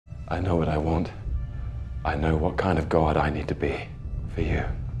I know what I want. I know what kind of God I need to be for you.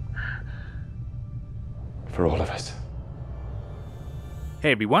 For all of us.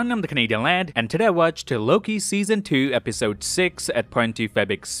 Hey everyone, I'm the Canadian Lad, and today I watched Loki Season 2 Episode 6 at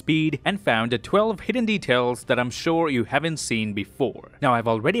 0.25x speed and found 12 hidden details that I'm sure you haven't seen before. Now I've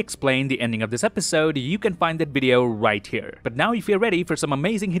already explained the ending of this episode, you can find that video right here. But now if you're ready for some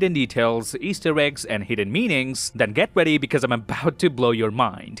amazing hidden details, Easter eggs, and hidden meanings, then get ready because I'm about to blow your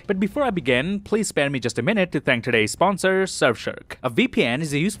mind. But before I begin, please spare me just a minute to thank today's sponsor, Surfshark. A VPN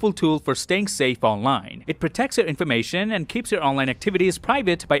is a useful tool for staying safe online. It protects your information and keeps your online activities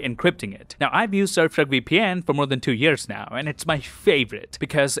private by encrypting it. Now I've used Surfshark VPN for more than 2 years now, and it's my favorite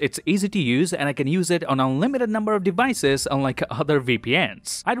because it's easy to use and I can use it on an unlimited number of devices unlike other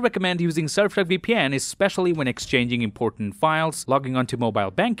VPNs. I'd recommend using Surfshark VPN especially when exchanging important files, logging onto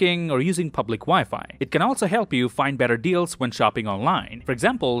mobile banking, or using public Wi-Fi. It can also help you find better deals when shopping online. For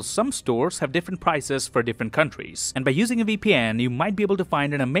example, some stores have different prices for different countries, and by using a VPN you might be able to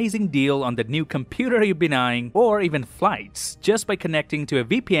find an amazing deal on the new computer you've been eyeing, or even flights, just by connecting to a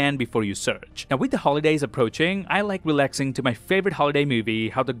VPN before you search. Now with the holidays approaching, I like relaxing to my favorite holiday movie,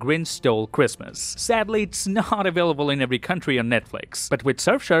 How the Grinch Stole Christmas. Sadly, it's not available in every country on Netflix, but with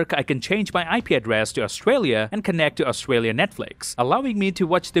Surfshark I can change my IP address to Australia and connect to Australia Netflix, allowing me to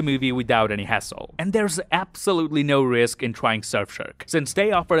watch the movie without any hassle. And there's absolutely no risk in trying Surfshark, since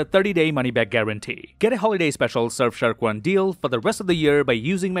they offer a 30-day money-back guarantee. Get a holiday special Surfshark One deal for the rest of the year by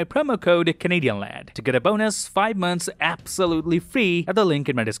using my promo code CanadianLad to get a bonus 5 months absolutely free at the link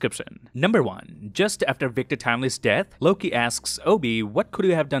in my description. Number 1. Just after Victor Timely's death, Loki asks Obi what could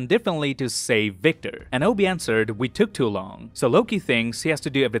you have done differently to save Victor, and Obi answered, "We took too long." So Loki thinks he has to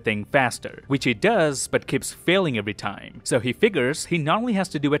do everything faster, which he does but keeps failing every time. So he figures he not only has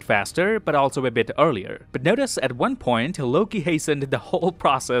to do it faster but also a bit earlier. But notice at one point Loki hastened the whole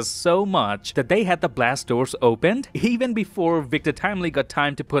process so much that they had the blast doors opened even before Victor Timely got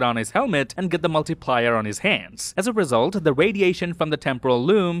time to put on his helmet and get the multiplier on his hands. As a result, the radiation from the temporal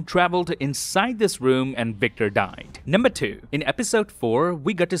loom traveled inside this room and Victor died. Number 2. In episode 4,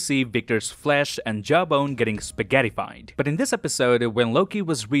 we got to see Victor's flesh and jawbone getting spaghettified. But in this episode, when Loki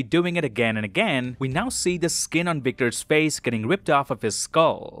was redoing it again and again, we now see the skin on Victor's face getting ripped off of his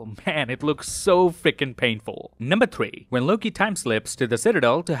skull. Man, it looks so freaking painful. Number 3. When Loki time slips to the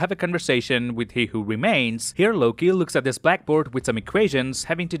Citadel to have a conversation with He Who Remains, here Loki looks at this blackboard with some equations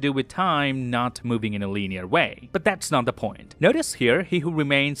having to do with time not moving in a linear way. But that's not the point. Notice here, He Who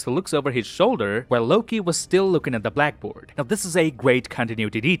Remains looks over his shoulder while Loki was still looking at the blackboard. Now this is a great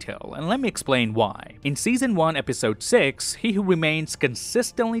continuity detail, and let me explain why. In Season 1 Episode 6, He Who Remains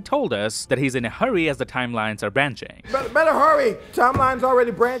consistently told us that he's in a hurry as the timelines are branching. Better hurry! Timeline's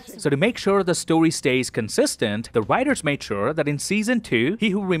already branching. So to make sure the story stays consistent, the writers made sure that in Season 2, He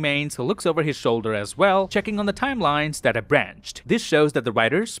Who Remains looks over his shoulder as well, checking on the timelines that have branched. This shows that the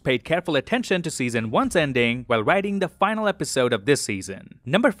writers paid careful attention to Season 1's ending while writing the final episode of this season.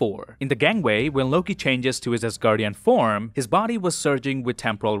 Number 4. In the gangway, when Loki changes to his Asgardian form, his body was surging with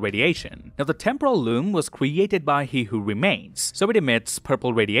temporal radiation. Now the temporal loom was created by He Who Remains, so it emits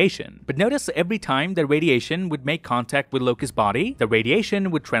purple radiation. But notice every time the radiation would make contact with Loki's body, the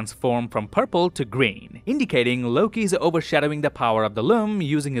radiation would transform from purple to green, indicating Loki's overshadowing the power of the loom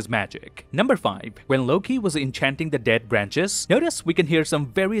using his magic. Number 5. When Loki was enchanting the dead branches, notice we can hear some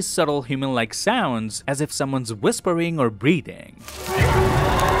very subtle human-like sounds as if someone's whispering or breathing.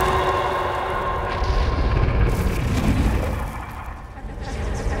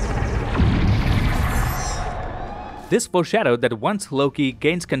 This foreshadowed that once Loki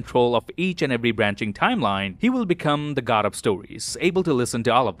gains control of each and every branching timeline, he will become the god of stories, able to listen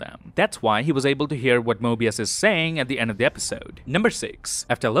to all of them. That's why he was able to hear what Mobius is saying at the end of the episode. Number 6.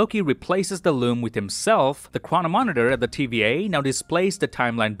 After Loki replaces the loom with himself, the chronomonitor at the TVA now displays the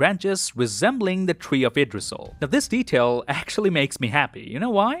timeline branches resembling the tree of Idrisil. Now this detail actually makes me happy. You know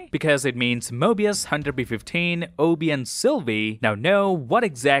why? Because it means Mobius, Hunter B-15, Obi, and Sylvie now know what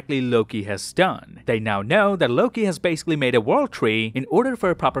exactly Loki has done. They now know that Loki has basically made a world tree in order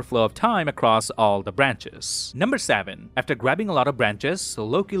for a proper flow of time across all the branches. Number 7. After grabbing a lot of branches,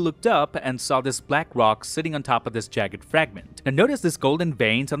 Loki looked up and saw this black rock sitting on top of this jagged fragment. Now notice these golden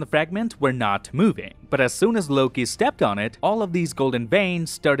veins on the fragment were not moving, but as soon as Loki stepped on it, all of these golden veins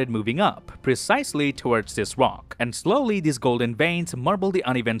started moving up, precisely towards this rock. And slowly these golden veins marble the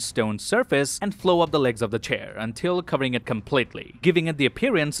uneven stone surface and flow up the legs of the chair until covering it completely, giving it the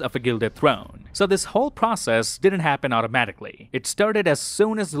appearance of a gilded throne. So this whole process didn't happen automatically. It started as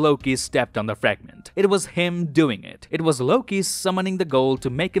soon as Loki stepped on the fragment. It was him doing it. It was Loki summoning the gold to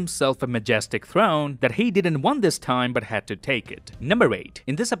make himself a majestic throne that he didn't want this time but had to take it. Number 8.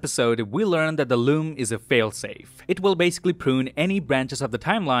 In this episode, we learn that the loom is a failsafe. It will basically prune any branches of the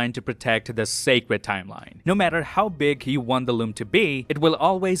timeline to protect the sacred timeline. No matter how big you want the loom to be, it will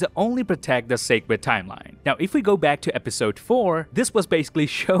always only protect the sacred timeline. Now, if we go back to episode 4, this was basically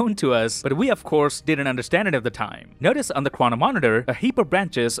shown to us, but we of course didn't understand it at the time. Notice on the chronomonitor, a heap of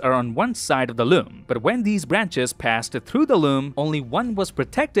branches are on one side of the loom, but when these branches passed through the loom, only one was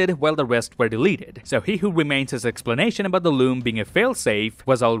protected while the rest were deleted. So he who remains his explanation about the loom being a failsafe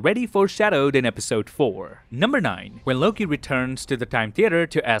was already foreshadowed in episode 4. Number 9. When Loki returns to the time theater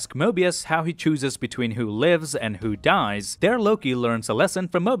to ask Mobius how he chooses between who lives and who dies, there Loki learns a lesson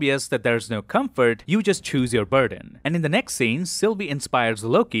from Mobius that there's no comfort, you just choose your burden. And in the next scene, Sylvie inspires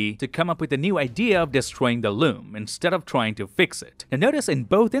Loki to come up with a new idea of destroying the loom instead of trying to fix it. Now notice in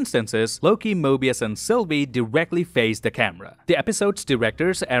both instances, Loki, Mobius, and Sylvie directly face the camera. The episode's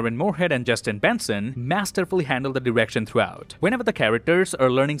directors, Aaron Moorhead and Justin Benson, masterfully handle the direction throughout. Whenever the characters are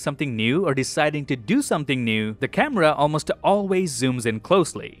learning something new or deciding to do something new, the camera almost always zooms in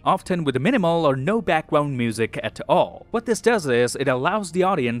closely, often with minimal or no background music at all. What this does is, it allows the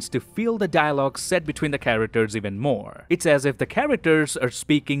audience to feel the dialogue said between the characters even more. It's as if the characters are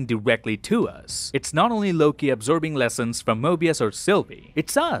speaking directly to us. It's not only Loki absorbing lessons from Mobius or Sylvie,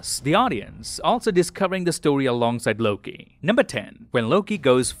 it's us, the audience, also discovering the story alongside Loki. Number 10. When Loki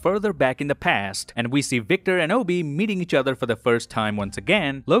goes further back in the past and we see Victor and Obi meeting each other for the first time once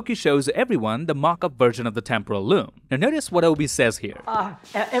again, Loki shows everyone the mock-up version of the temporal loom. Now notice what Obi says here.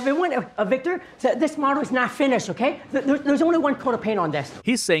 Everyone, Victor, this model is not finished, okay? There's only one coat of paint on this.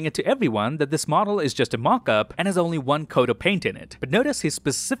 He's saying it to everyone that this model is just a mock-up and has only one coat of paint in it. But notice he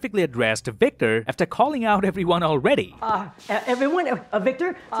specifically addressed Victor after calling out everyone already.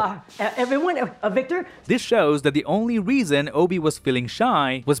 Victor. This shows that the only reason Obi was feeling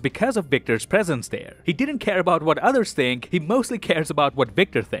shy was because of Victor's presence there. He didn't care about what others think, he mostly cares about what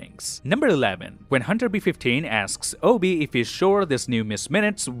Victor thinks. Number 11. When Hunter B-15 asks Obi if he's sure this new Miss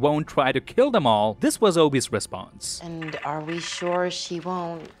Minutes won't try to kill them all, this was Obi's response. And are we sure she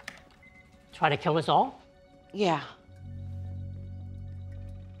won't? Try to kill us all? Yeah.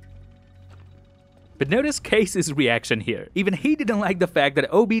 But notice Case's reaction here. Even he didn't like the fact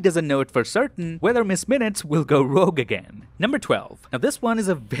that Obi doesn't know it for certain whether Miss Minutes will go rogue again. Number 12. Now this one is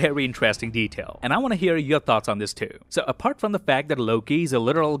a very interesting detail, and I want to hear your thoughts on this too. So apart from the fact that Loki is a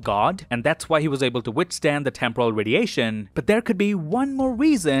literal god, and that's why he was able to withstand the temporal radiation, but there could be one more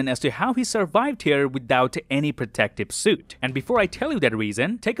reason as to how he survived here without any protective suit. And before I tell you that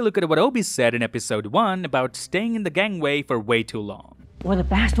reason, take a look at what Obi said in episode 1 about staying in the gangway for way too long. Well, the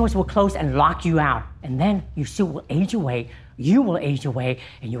blast doors will close and lock you out. And then your suit will age away, you will age away,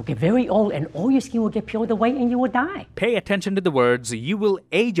 and you'll get very old, and all your skin will get peeled away, and you will die. Pay attention to the words, you will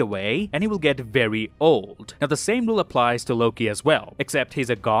age away, and he will get very old. Now the same rule applies to Loki as well, except he's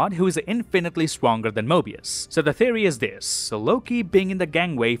a god who is infinitely stronger than Mobius. So the theory is this, so Loki being in the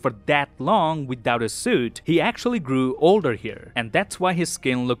gangway for that long without a suit, he actually grew older here, and that's why his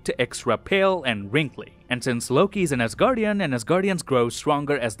skin looked extra pale and wrinkly. And since Loki is an Asgardian and Asgardians grow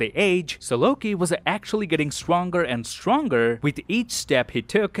stronger as they age, so Loki was actually getting stronger and stronger with each step he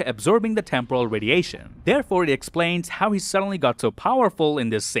took absorbing the temporal radiation. Therefore, it explains how he suddenly got so powerful in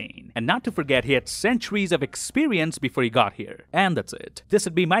this scene. And not to forget, he had centuries of experience before he got here. And that's it. This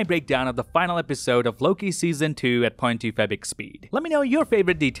would be my breakdown of the final episode of Loki Season 2 at 0.2 Febic speed. Let me know your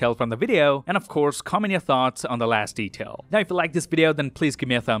favorite detail from the video, and of course, comment your thoughts on the last detail. Now, if you like this video, then please give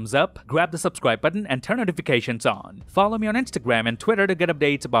me a thumbs up, grab the subscribe button, and turn notifications on. Follow me on Instagram and Twitter to get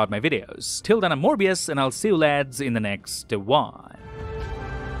updates about my videos. Till then, I'm Morbius, and I'll see you lads in the next one.